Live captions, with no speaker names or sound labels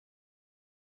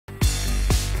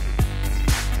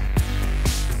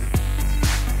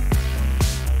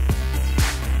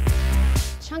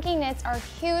knits are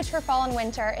huge for fall and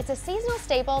winter. It's a seasonal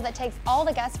staple that takes all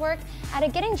the guesswork out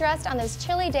of getting dressed on those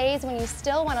chilly days when you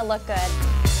still want to look good.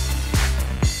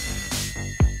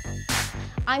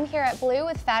 I'm here at Blue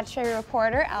with factory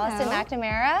reporter Allison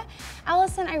McNamara.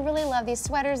 Allison, I really love these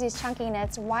sweaters, these chunky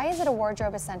knits. Why is it a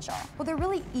wardrobe essential? Well, they're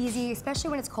really easy, especially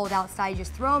when it's cold outside. You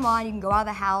just throw them on, you can go out of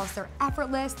the house. They're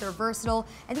effortless, they're versatile,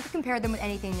 and you can compare them with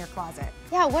anything in your closet.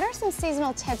 Yeah, what are some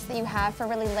seasonal tips that you have for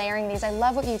really layering these? I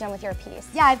love what you've done with your piece.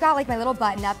 Yeah, I've got like my little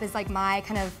button up is like my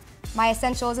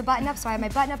essential is a button up, so I have my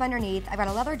button up underneath. I've got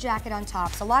a leather jacket on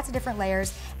top, so lots of different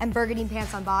layers, and burgundy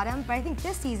pants on bottom. But I think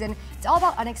this season, it's all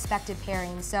about unexpected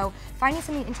pairings. So finding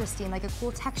something interesting, like a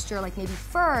cool texture, like maybe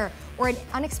fur, or an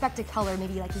unexpected color,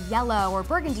 maybe like yellow or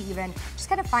burgundy even. Just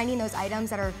kind of finding those items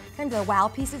that are kind of the wow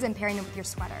pieces and pairing them with your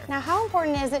sweater. Now, how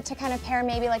important is it to kind of pair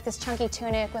maybe like this chunky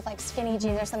tunic with like skinny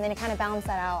jeans or something to kind of balance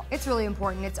that out? It's really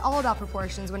important. It's all about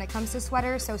proportions when it comes to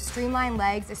sweaters. So streamlined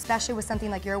legs, especially with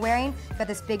something like you're wearing. You've got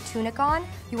this big tunic on.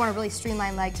 You want a really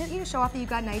streamlined leg to show off that you've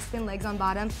got nice thin legs on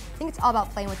bottom. I think it's all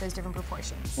about playing with those different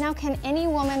proportions. Now, can any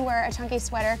woman wear a chunky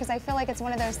sweater? Because I feel like it's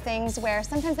one of those things where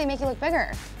sometimes they make you look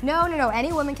bigger. No.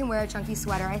 Any woman can wear a chunky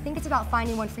sweater. I think it's about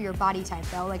finding one for your body type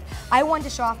though. Like I wanted to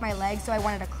show off my legs, so I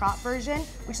wanted a crop version,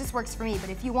 which just works for me. But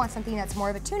if you want something that's more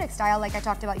of a tunic style, like I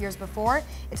talked about yours before,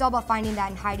 it's all about finding that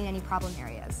and hiding any problem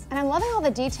areas. And I'm loving all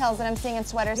the details that I'm seeing in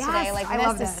sweaters today. Like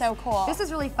this is so cool. This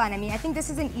is really fun. I mean, I think this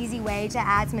is an easy way to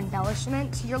add some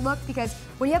embellishment to your look, because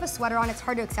when you have a sweater on, it's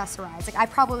hard to accessorize. Like I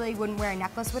probably wouldn't wear a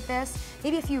necklace with this,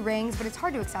 maybe a few rings, but it's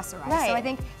hard to accessorize. Right. So I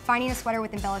think finding a sweater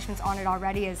with embellishments on it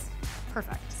already is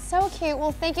perfect. So cute.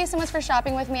 Well, thank you so much for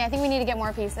shopping with me. I think we need to get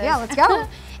more pieces. Yeah, let's go.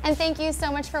 And thank you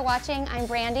so much for watching. I'm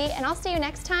Brandy, and I'll see you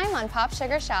next time on Pop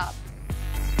Sugar Shop.